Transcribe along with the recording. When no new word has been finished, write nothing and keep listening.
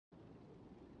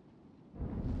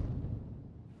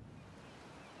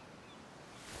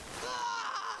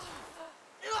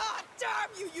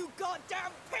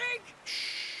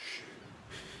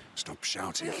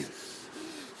shouting.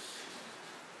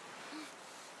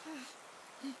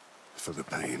 For the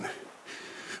pain.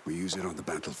 We use it on the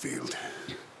battlefield.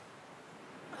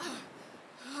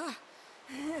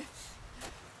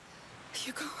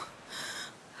 Hugo.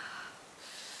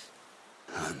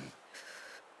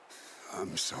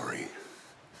 I'm sorry.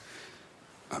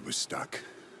 I was stuck.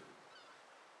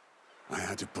 I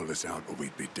had to pull us out or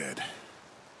we'd be dead.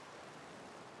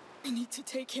 We need to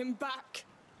take him back.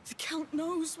 The Count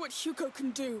knows what Hugo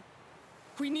can do.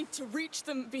 We need to reach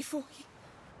them before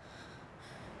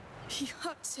he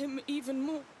hurts him even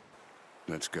more.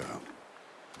 Let's go.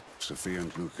 Sophia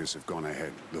and Lucas have gone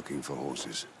ahead looking for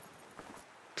horses.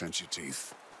 Clench your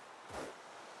teeth.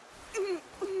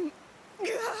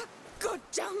 God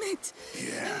damn it!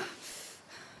 Yeah.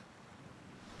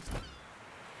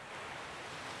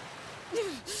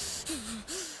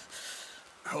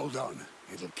 Hold on.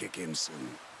 It'll kick in soon.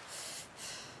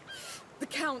 The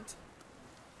Count.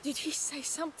 Did he say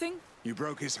something? You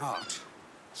broke his heart,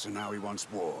 so now he wants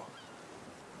war.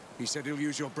 He said he'll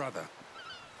use your brother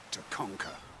to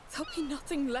conquer. There'll be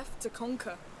nothing left to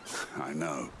conquer. I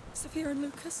know. Sophia and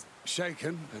Lucas?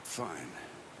 Shaken, but fine.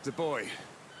 The boy,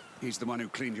 he's the one who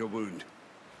cleaned your wound.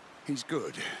 He's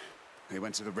good. They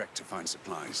went to the wreck to find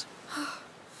supplies.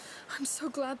 I'm so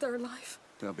glad they're alive.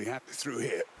 They'll be happy through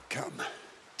here. Come,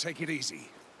 take it easy.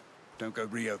 Don't go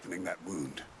reopening that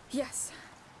wound. Yes.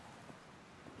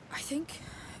 I think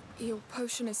your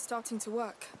potion is starting to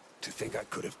work. To think I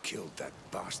could have killed that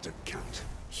bastard Count.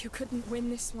 You couldn't win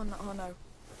this one, Arno.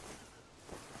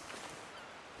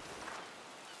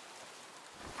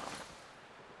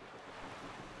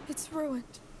 It's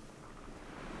ruined.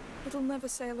 It'll never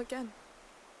sail again.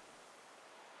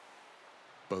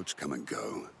 Boats come and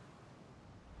go.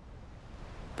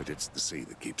 But it's the sea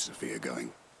that keeps Sophia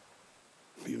going.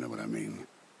 You know what I mean?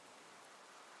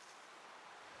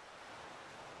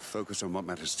 Focus on what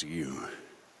matters to you.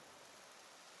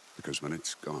 Because when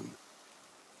it's gone...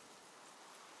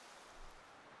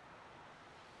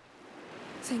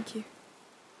 Thank you.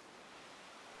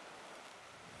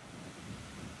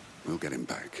 We'll get him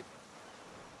back.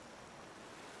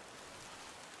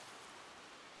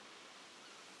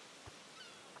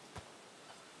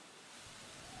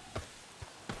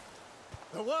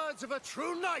 The words of a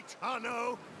true knight,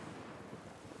 Arno.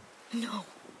 No.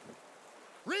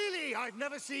 Really, I've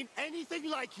never seen anything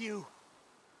like you.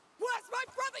 Where's my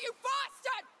brother, you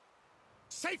bastard?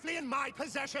 Safely in my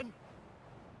possession.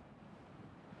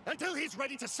 Until he's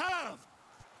ready to serve.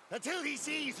 Until he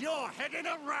sees your head in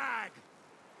a rag.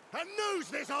 And knows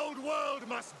this old world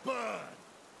must burn.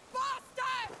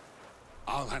 Bastard!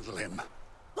 I'll handle him.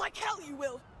 Like hell you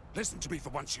will. Listen to me for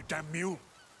once, you damn mule.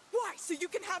 Why? So you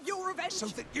can have your revenge? So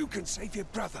that you can save your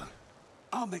brother.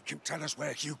 I'll make him tell us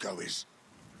where Hugo is.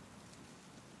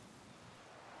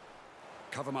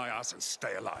 Cover my ass and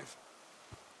stay alive.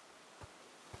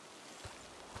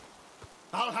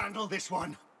 I'll handle this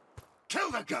one.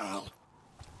 Kill the girl!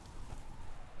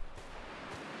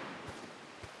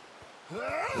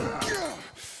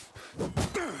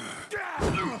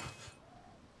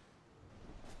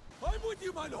 I'm with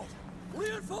you, my lord!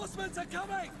 Reinforcements are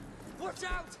coming! Watch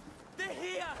out! They're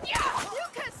here! Yeah!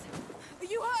 Lucas! Are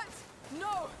you hurt?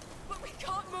 No, but we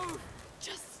can't move.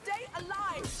 Just stay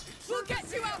alive. We'll get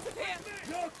you out of here.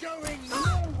 You're going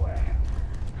nowhere!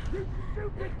 You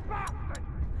stupid bastard!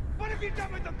 What have you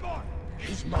done with the boy?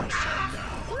 He's my son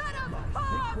now. Let him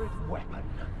pass! Secret weapon.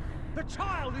 The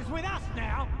child is with us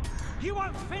now. You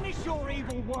won't finish your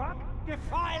evil work,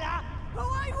 defiler!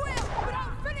 Oh, I will, but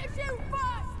I'll finish you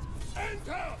first!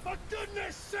 Enter, for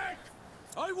goodness sake!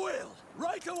 I will,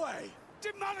 right away!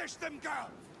 Demolish them, girl!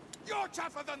 You're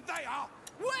tougher than they are!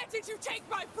 Where did you take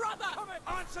my brother?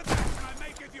 Answer that and I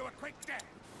may give you a quick death!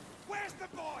 Where's the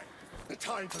boy? The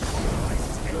time for compromise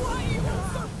is ended. Why are you all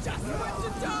so desperate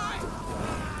to die?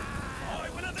 I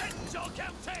will avenge your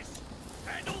countess!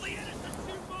 And all the innocents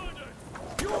you murdered!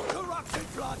 Your corrupted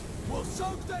blood will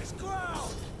soak this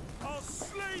ground! I'll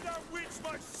slay that witch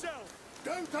myself!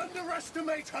 Don't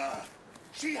underestimate her!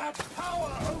 She has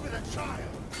power over the child!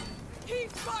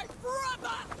 He's my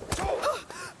brother!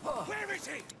 Where is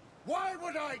he? Why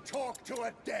would I talk to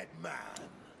a dead man?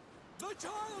 The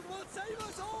child will save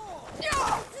us all!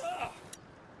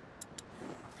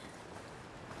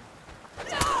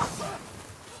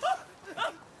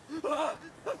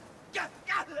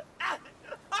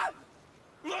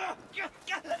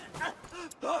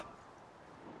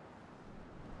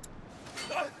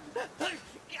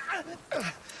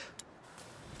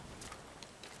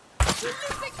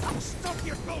 Stop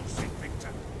your bullshit,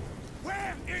 Victor!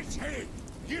 Where is he?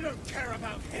 You don't care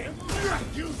about him!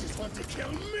 You just want to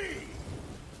kill me!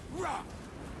 Run!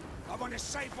 I want to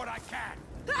save what I can.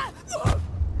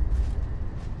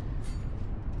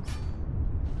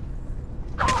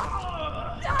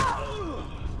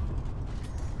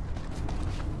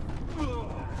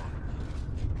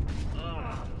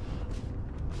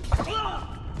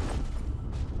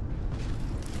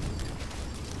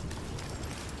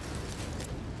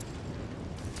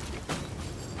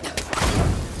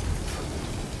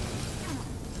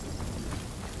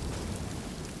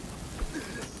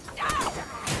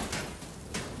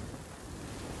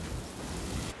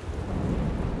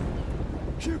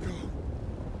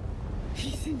 He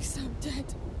thinks I'm dead.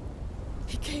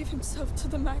 He gave himself to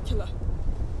the macula.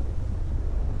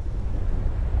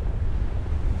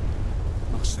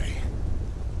 Marseille.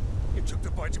 You took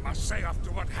the boy to Marseille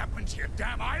after what happened to your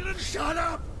damn island? Shut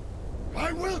up!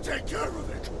 I will take care of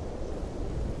it!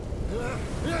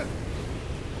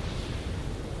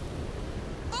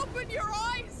 Open your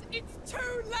eyes! It's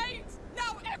too late!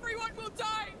 Now everyone will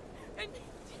die! And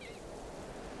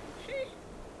he...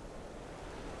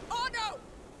 Oh no!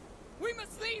 We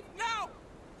must leave now!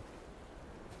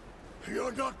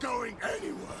 You're not going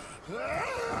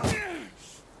anywhere!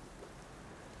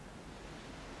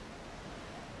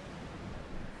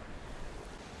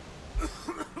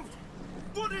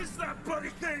 What is that bloody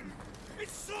thing?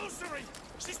 It's sorcery!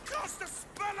 She's cast a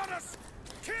spell on us!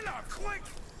 Kill her, quick!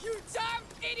 You damn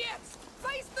idiots!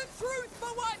 Face the truth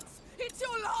for once! It's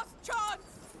your last chance!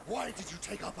 Why did you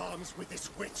take up arms with this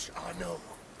witch, Arno?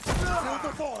 Fill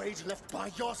the void left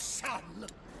by your son!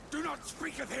 Do not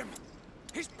speak of him!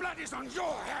 His blood is on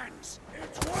your hands!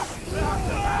 It was You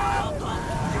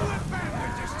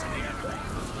abandoned us to the enemy!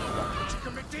 But you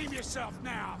can redeem yourself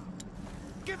now!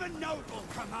 Give a noble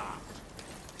command!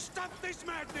 Stop this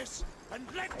madness and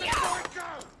let the boy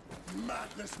go!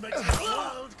 madness makes the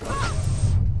world go!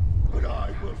 But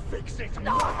I will fix it!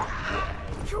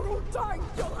 You're all dying!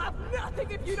 You'll have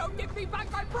nothing if you don't give me back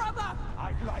my brother!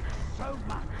 I'd like so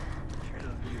much to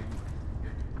kill you.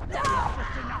 There's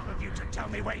just enough of you to tell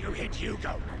me where you hid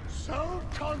Hugo. So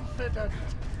confident!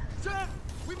 Sir,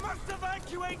 we must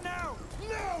evacuate now!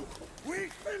 No! We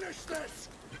finish this!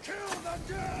 Kill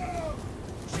the girl!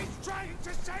 She's trying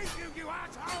to save you, you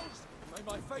assholes! May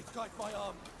my faith guide my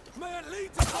arm. May it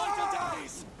lead to brighter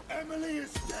days! Emily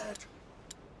is dead.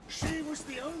 She was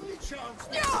the only chance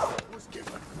that was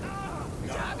given.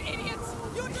 Damn idiots!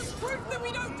 You're just proof that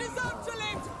we don't deserve to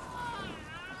live!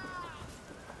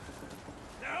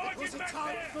 Now It was a back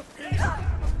time there. for peace.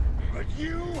 But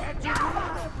you had to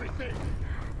ruin everything.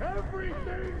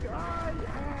 Everything I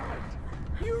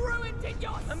had. You ruined it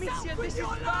yourself Amicia, with this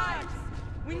your is lives! bad!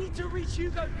 We need to reach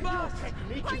Hugo fast!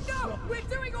 Technique I is know! slow. We're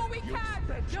doing all we can!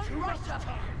 spent Don't too rush much her!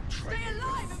 time Stay training.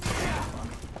 alive, Amicia!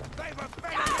 They were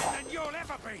better than you'll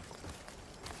ever be!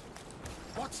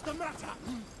 What's the matter?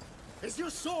 Is your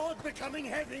sword becoming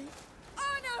heavy?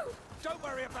 Oh no! Don't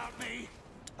worry about me.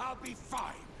 I'll be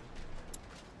fine.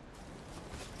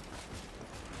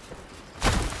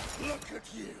 Look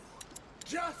at you.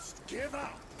 Just give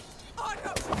up. Oh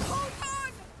no! Hold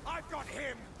on! I've got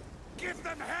him. Give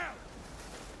them hell.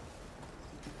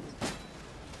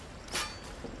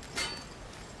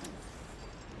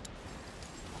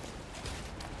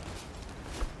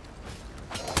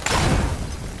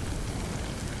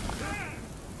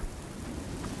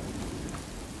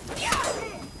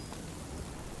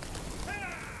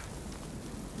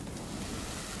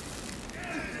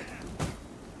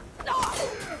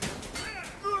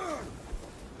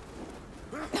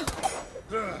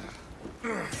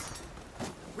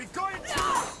 We've got it!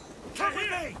 Come with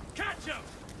me! Catch him!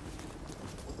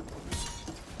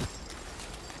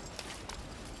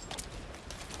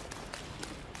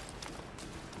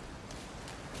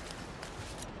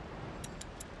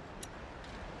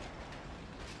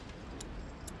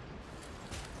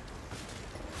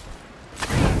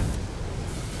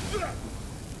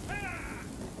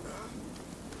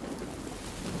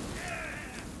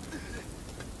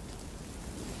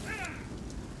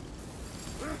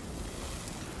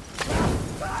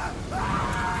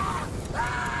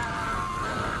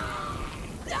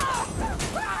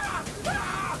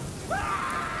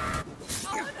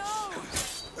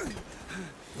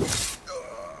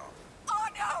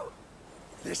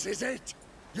 This is it.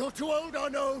 You're too old or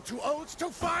no, too old to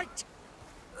fight.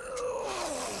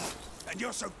 And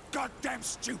you're so goddamn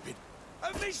stupid.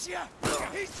 Amicia,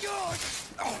 he's yours.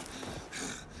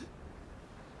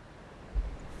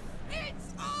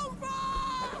 It's over!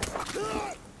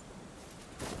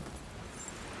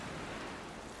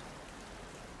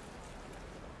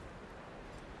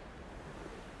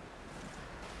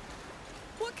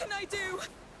 What can I do?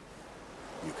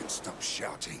 You can stop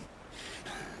shouting.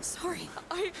 Sorry,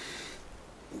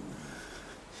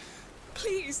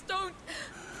 Please, don't...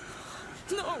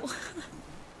 No.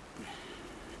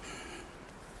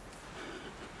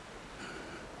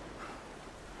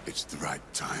 It's the right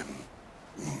time.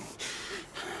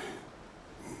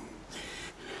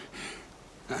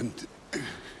 And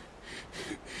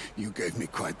you gave me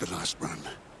quite the last run.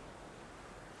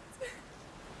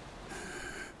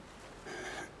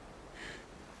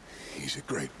 He's a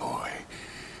great boy.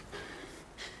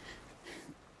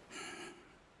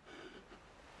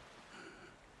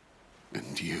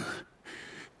 And you...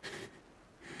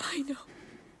 I know.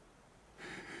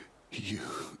 You...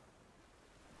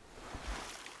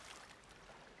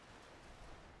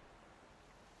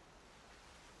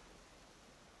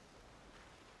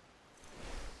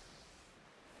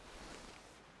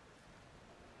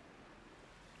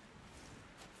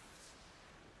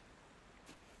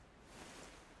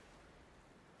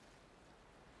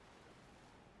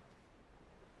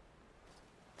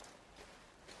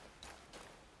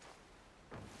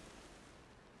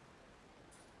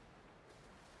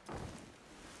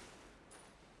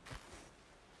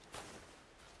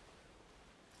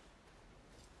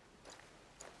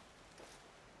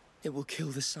 It will kill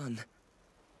the sun.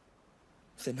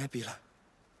 The nebula.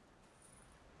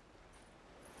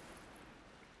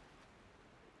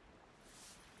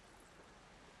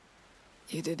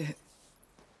 You did it.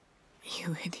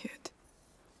 You idiot.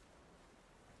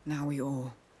 Now we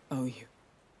all owe you.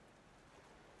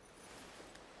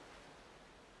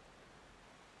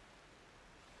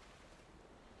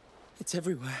 It's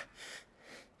everywhere.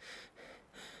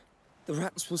 The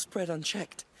rats will spread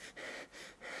unchecked.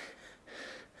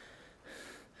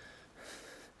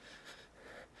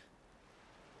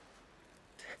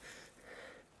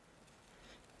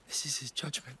 This is his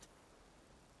judgment.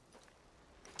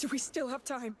 Do we still have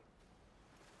time?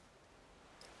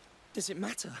 Does it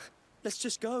matter? Let's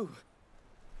just go.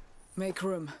 Make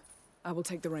room. I will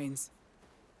take the reins.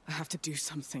 I have to do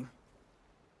something.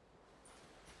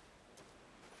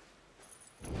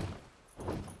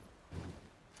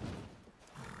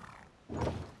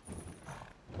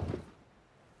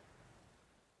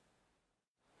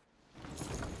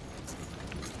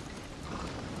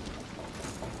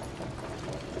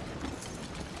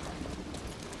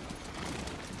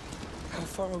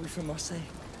 How far are we from Marseille?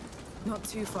 Not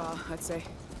too far, I'd say.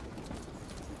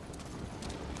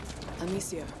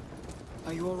 Amicia,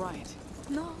 are you all right?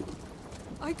 No.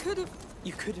 I could have...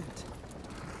 You couldn't.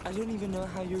 I don't even know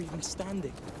how you're even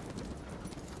standing.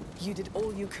 You did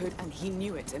all you could, and he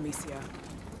knew it, Amicia.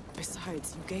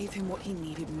 Besides, you gave him what he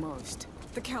needed most.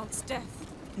 The Count's death.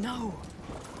 No.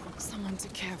 Someone to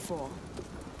care for.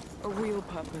 A real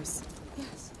purpose.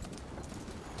 Yes.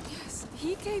 Yes,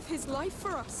 he gave his life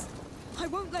for us. I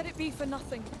won't let it be for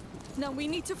nothing. Now we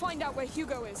need to find out where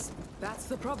Hugo is. That's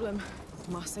the problem.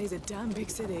 Marseille's a damn big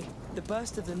city. The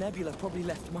burst of the nebula probably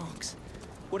left marks.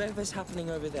 Whatever's happening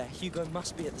over there, Hugo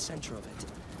must be at the center of it.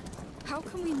 How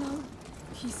can we know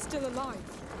he's still alive?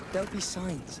 There'll be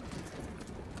signs.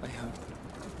 I hope.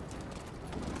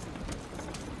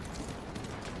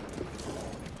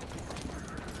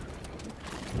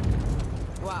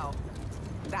 Wow.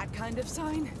 That kind of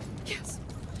sign? Yes.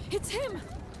 It's him!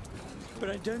 But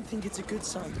I don't think it's a good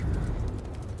sign.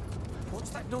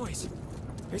 What's that noise?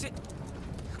 Is it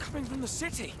coming from the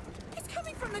city? It's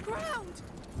coming from the ground!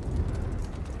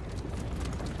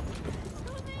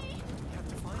 We have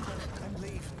to find her and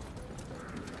leave.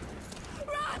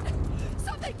 Run!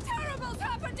 Something terrible's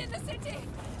happened in the city!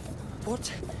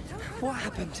 What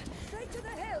happened? Straight to the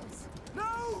hills!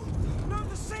 No! No,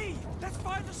 the sea! Let's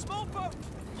find the small boat!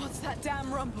 What's that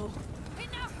damn rumble?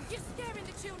 Enough! You're scaring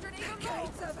the children even The more!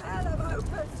 gates of hell have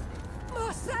opened!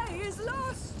 Marseille is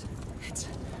lost! It's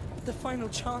the final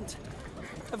chant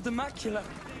of the macula.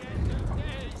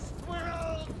 We're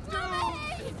all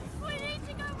Mummy! We need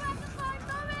to go back and find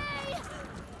Mummy!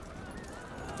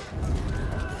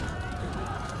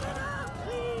 Get up,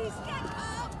 please! Get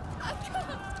up! I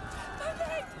can't!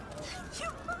 Mummy! You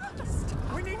must!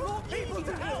 We need more people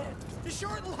to help! You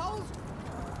sure it'll hold?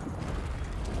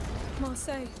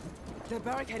 Marseille. They're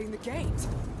barricading the gate.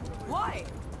 Why?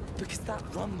 Because that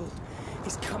rumble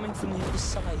is coming from the other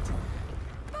side.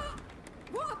 But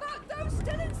what about those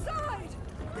still inside?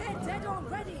 They're dead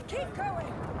already. Keep going.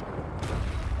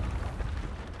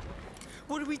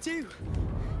 What do we do?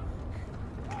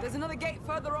 There's another gate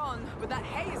further on, but that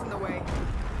hay is in the way.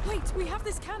 Wait, we have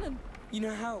this cannon. You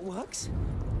know how it works?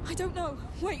 I don't know.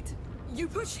 Wait. You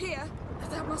push here.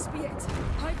 That must be it.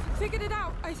 I've figured it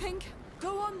out, I think.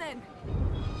 Go on then.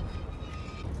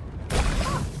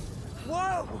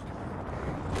 Whoa!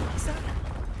 Is that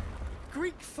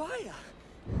Greek fire?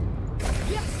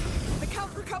 Yes! The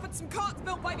Count recovered some carts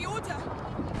built by the Order!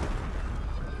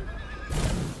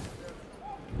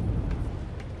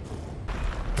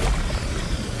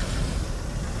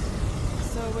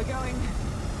 So we're going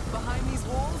behind these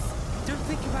walls? Don't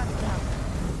think about it now.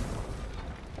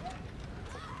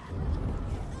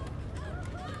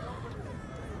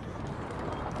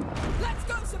 Let's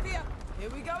go, Sophia! Here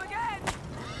we go again!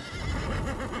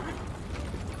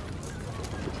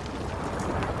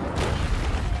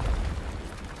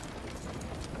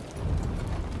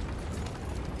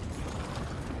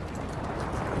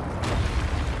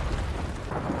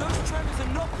 Those tremors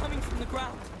are not coming from the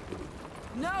ground.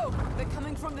 No, they're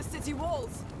coming from the city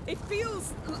walls. It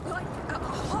feels like a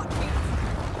heartbeat.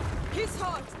 His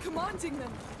heart commanding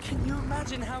them. Can you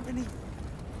imagine how many...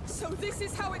 So this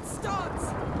is how it starts.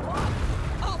 What?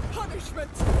 Our punishment.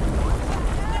 What the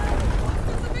hell?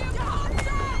 What's to be a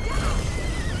monster?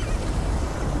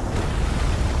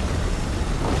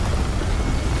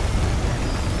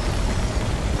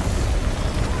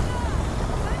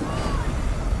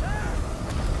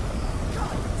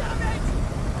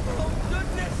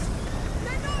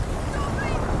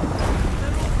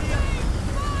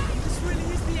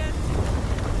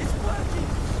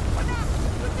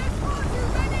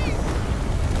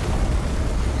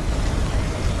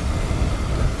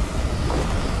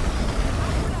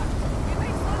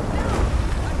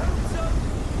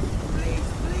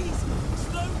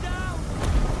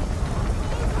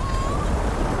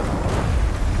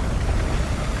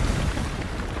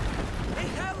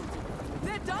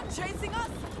 Chasing us!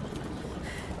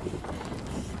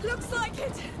 Looks like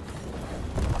it!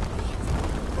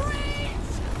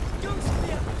 Freeze! Go,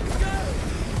 Sophia! Go!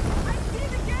 I see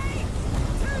the gate!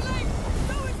 Too late!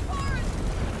 So is Forrest!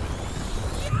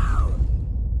 You!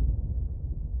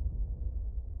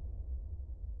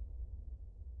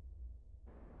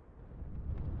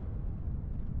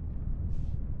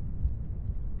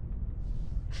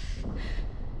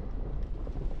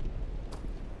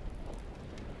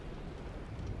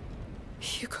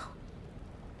 Hugo.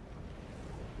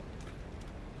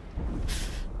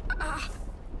 Ah.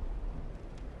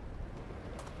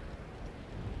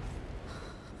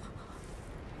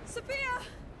 Sophia!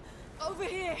 Over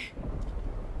here!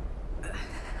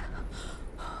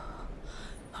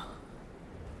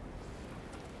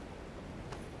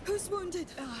 Who's wounded?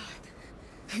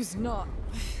 Who's not?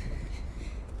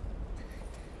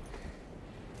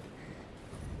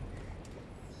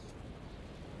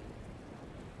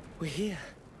 We're here.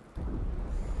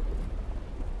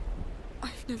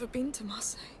 I've never been to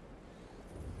Marseille.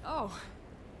 Oh.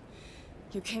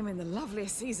 You came in the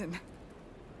loveliest season.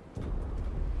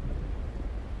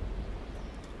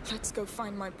 Let's go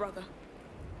find my brother.